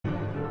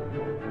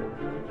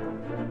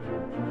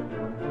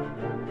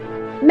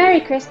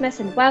Merry Christmas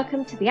and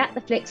welcome to the At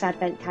the Flicks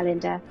Advent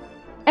Calendar.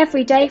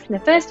 Every day from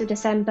the 1st of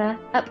December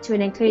up to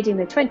and including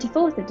the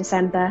 24th of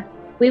December,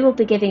 we will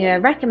be giving you a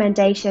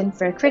recommendation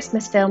for a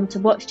Christmas film to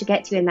watch to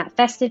get you in that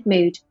festive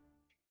mood.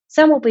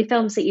 Some will be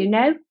films that you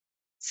know,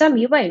 some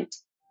you won't.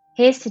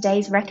 Here's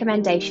today's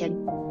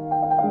recommendation.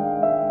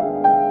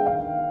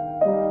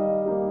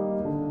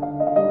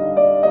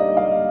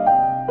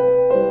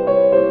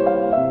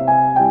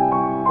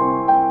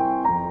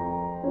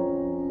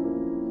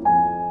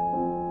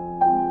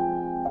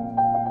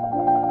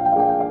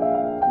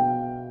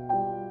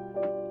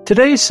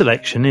 Today's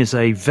selection is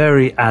a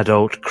very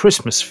adult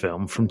Christmas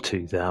film from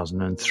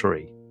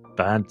 2003,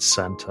 Bad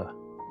Santa.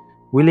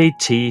 Willie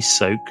T.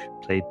 Soak,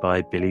 played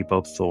by Billy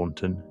Bob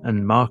Thornton,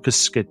 and Marcus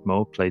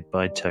Skidmore, played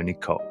by Tony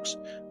Cox,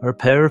 are a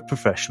pair of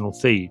professional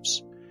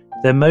thieves.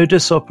 Their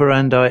modus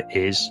operandi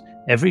is,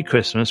 every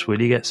Christmas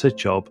Willie gets a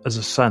job as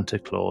a Santa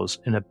Claus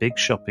in a big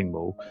shopping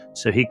mall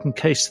so he can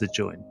case the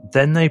joint.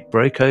 Then they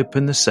break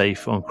open the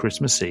safe on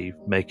Christmas Eve,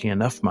 making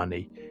enough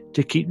money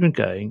to keep them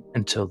going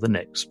until the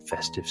next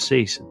festive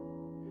season.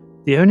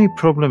 The only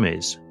problem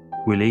is,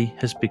 Willie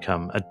has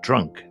become a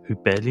drunk who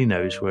barely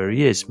knows where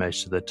he is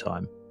most of the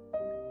time.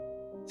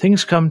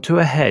 Things come to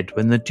a head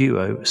when the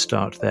duo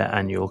start their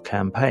annual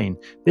campaign,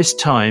 this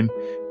time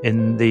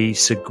in the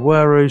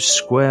Saguaro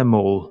Square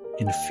Mall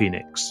in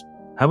Phoenix.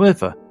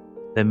 However,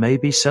 there may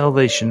be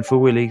salvation for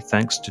Willie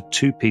thanks to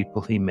two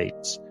people he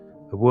meets,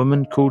 a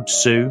woman called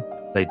Sue,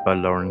 played by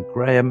Lauren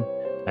Graham,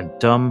 and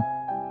dumb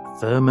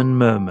Thurman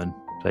Merman,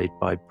 played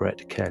by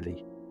Brett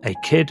Kelly, a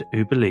kid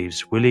who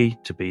believes Willie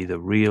to be the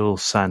real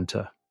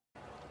Santa.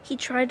 He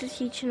tried to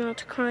teach you not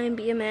to cry and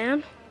be a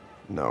man?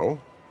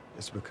 No,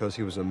 it's because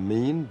he was a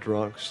mean,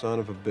 drunk son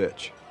of a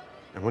bitch.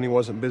 And when he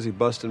wasn't busy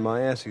busting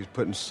my ass, he was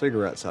putting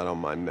cigarettes out on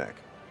my neck.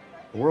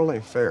 The world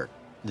ain't fair.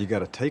 You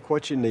gotta take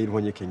what you need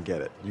when you can get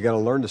it. You gotta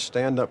learn to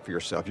stand up for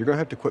yourself. You're gonna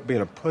have to quit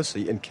being a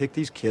pussy and kick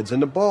these kids in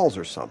the balls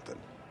or something.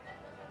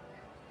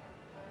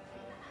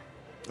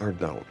 Or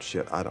don't.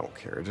 Shit, I don't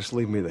care. Just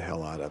leave me the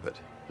hell out of it.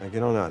 Now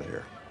get on out of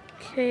here.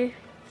 Okay,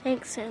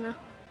 thanks, Santa.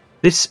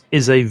 This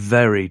is a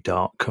very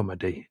dark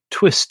comedy,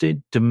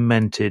 twisted,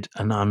 demented,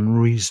 and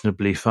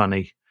unreasonably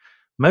funny.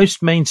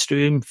 Most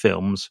mainstream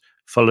films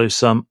follow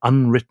some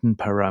unwritten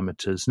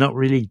parameters, not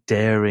really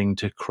daring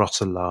to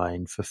cross a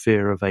line for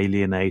fear of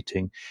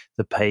alienating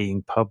the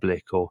paying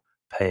public or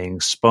paying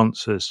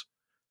sponsors.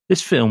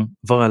 This film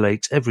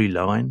violates every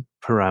line,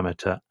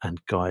 parameter, and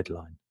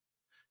guideline.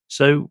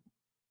 So,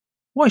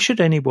 why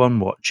should anyone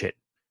watch it?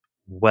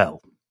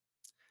 Well,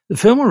 the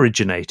film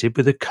originated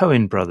with the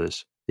Coen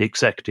brothers, the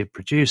executive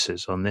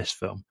producers on this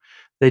film.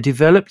 They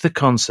developed the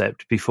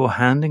concept before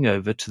handing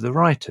over to the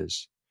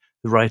writers.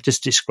 The writers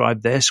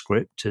described their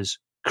script as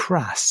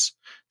crass.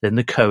 Then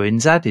the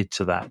Coens added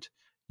to that.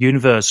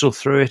 Universal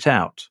threw it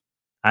out.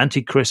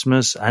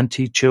 Anti-Christmas,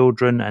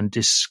 anti-children, and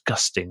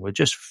disgusting were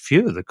just a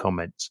few of the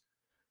comments.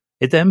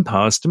 It then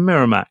passed to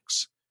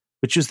Miramax,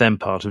 which was then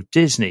part of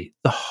Disney.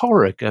 The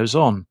horror goes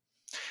on.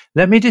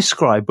 Let me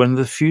describe one of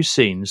the few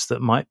scenes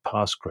that might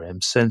pass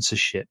Graham's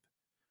censorship.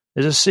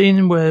 There's a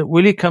scene where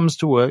Willie comes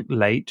to work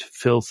late,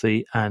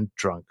 filthy, and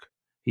drunk.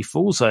 He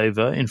falls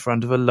over in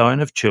front of a line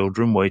of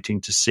children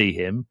waiting to see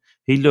him.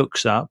 He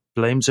looks up,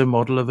 blames a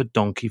model of a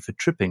donkey for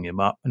tripping him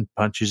up, and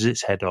punches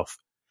its head off.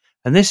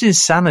 And this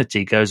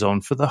insanity goes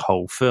on for the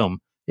whole film.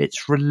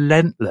 It's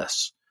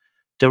relentless.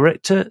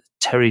 Director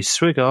Terry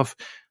Swigoff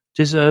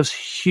deserves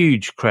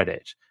huge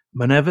credit.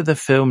 Whenever the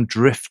film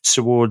drifts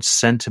towards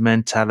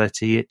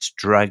sentimentality, it's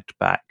dragged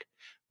back.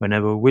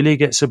 Whenever Willie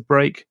gets a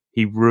break,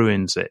 he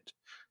ruins it.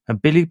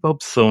 And Billy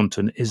Bob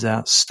Thornton is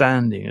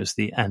outstanding as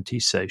the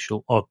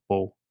antisocial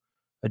oddball,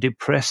 a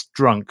depressed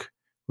drunk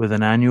with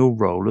an annual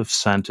role of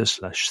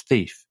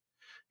Santa/thief.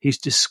 He's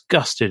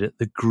disgusted at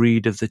the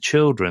greed of the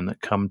children that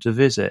come to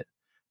visit.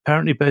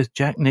 Apparently both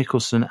Jack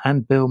Nicholson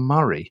and Bill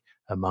Murray,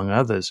 among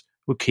others,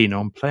 were keen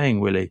on playing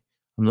Willie.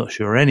 I'm not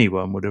sure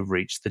anyone would have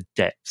reached the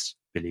depths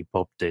Billy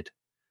Bob did.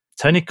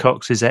 Tony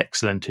Cox is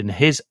excellent in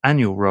his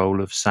annual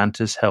role of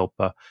Santa's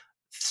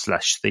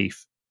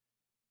helper/thief.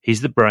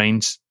 He's the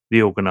brains,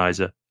 the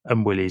organizer,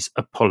 and Willie's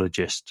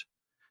apologist.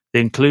 The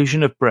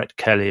inclusion of Brett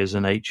Kelly as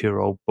an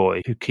 8-year-old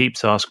boy who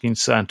keeps asking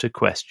Santa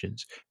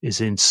questions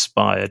is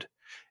inspired,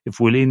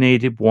 if Willie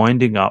needed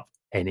winding up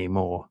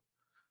anymore.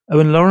 Oh,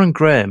 and Lauren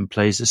Graham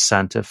plays a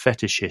Santa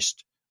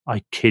fetishist.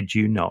 I kid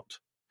you not.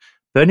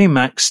 Bernie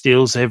Mac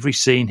steals every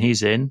scene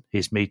he's in.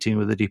 His meeting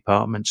with the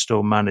department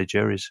store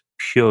manager is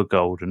pure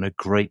gold and a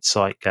great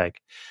sight gag.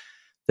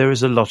 There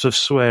is a lot of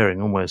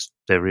swearing, almost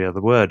every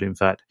other word, in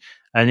fact,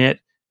 and yet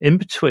in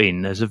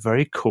between there's a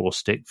very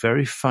caustic,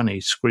 very funny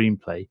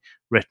screenplay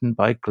written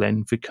by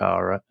Glenn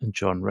Ficarra and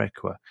John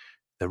Requa,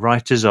 the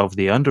writers of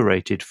the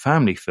underrated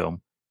family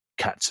film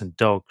Cats and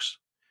Dogs.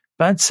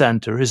 Bad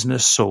Santa is an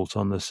assault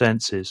on the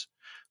senses.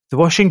 The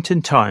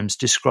Washington Times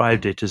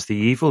described it as the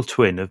evil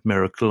twin of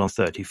Miracle on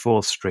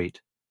 34th Street.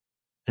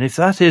 And if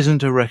that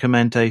isn't a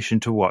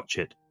recommendation to watch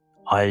it,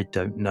 I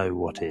don't know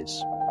what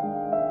is.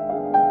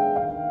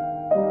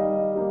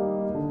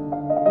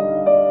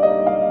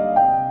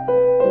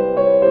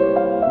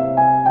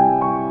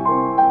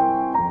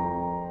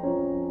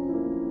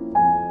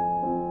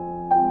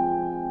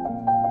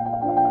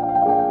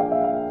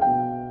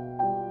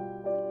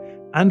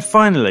 And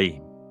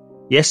finally,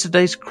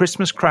 yesterday's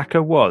Christmas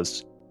cracker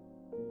was: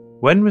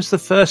 when was the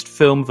first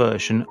film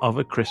version of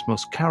A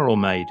Christmas Carol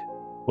made?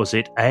 Was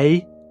it A,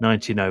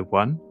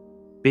 1901,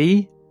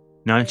 B,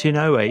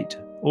 1908,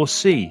 or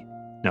C,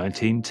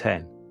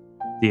 1910?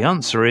 The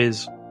answer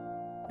is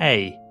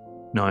A,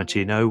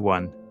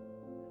 1901.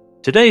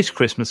 Today's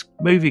Christmas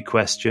movie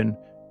question: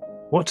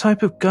 what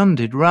type of gun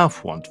did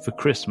Ralph want for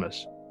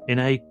Christmas in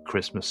A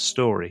Christmas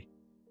Story?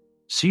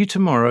 See you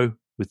tomorrow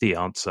with the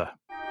answer.